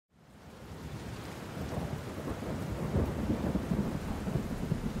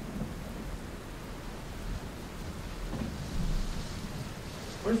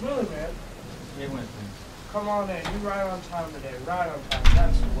Willie, man? Hey, Winston. Come on in. You right on time today. Right on time.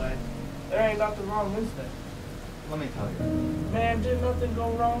 That's the way. There ain't nothing wrong Wednesday. Let me tell you. Man, did nothing go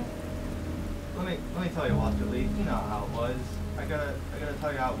wrong? Let me tell you, Walter Lee. You know how it was. I gotta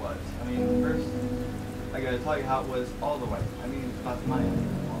tell you how it was. I mean, first, I gotta tell you how it was all the way. I mean, about the money,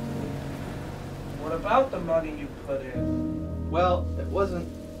 Walter Lee. What about the money you put in? Well, it wasn't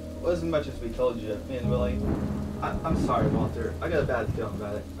much as we told you, me and Willie. I'm sorry, Walter. I got a bad feeling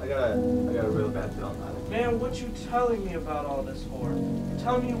about it. I got a real bad feeling about it. Man, what you telling me about all this for?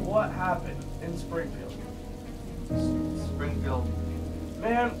 Tell me what happened in Springfield. Springfield.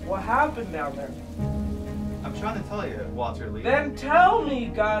 Man, what happened down there? I'm trying to tell you, Walter Lee. Then tell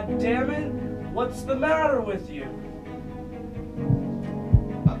me, goddammit! What's the matter with you?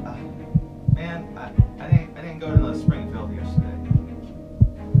 Man, I didn't go to Springfield yesterday.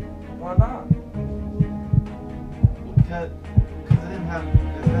 Why not? Because I didn't have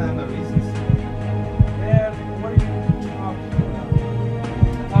no reasons. Man, what are you talking about?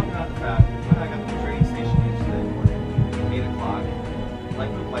 I'm talking about the fact that when I got to the train station yesterday morning, 8 o'clock,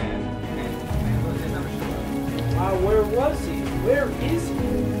 like we planned, and it never showed up. Where was he? Where is he?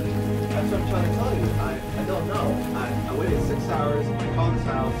 That's what I'm trying to tell you. I don't know. I waited 6 hours, I called his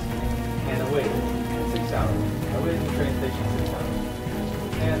house, and I waited 6 hours. I waited at the train station 6 hours.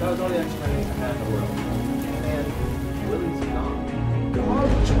 And that was all the explanation I had in the world. And Willie's gone. Gone?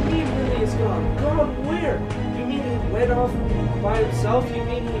 What you mean Willie is gone? Gone where? You mean he went off by himself? You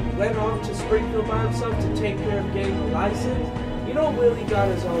mean he went off to Springfield by himself to take care of getting a license? You know Willie got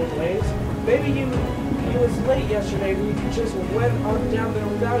his own ways. Maybe he was late yesterday and he just went on down there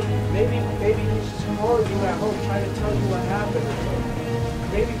without you. Maybe he's just calling you at home trying to tell you what happened or something.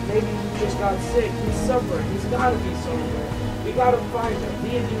 Maybe he just got sick. He's suffering. He's gotta be somewhere. We gotta find him.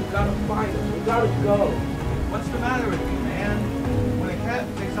 Me and you gotta find him. We gotta go. What's the matter with you, man? When a cat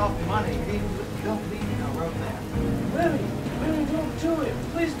takes off the money, you don't leave no road there. Willie, don't do it.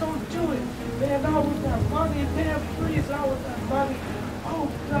 Please don't do it. Man, not with that money. Man, please, not with that money. Oh,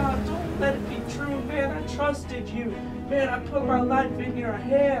 God, don't let it be true. Man, I trusted you. Man, I put my life in your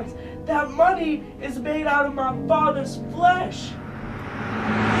hands. That money is made out of my father's flesh.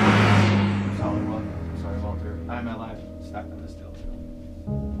 I'm sorry, Walter. I had my life stacked on this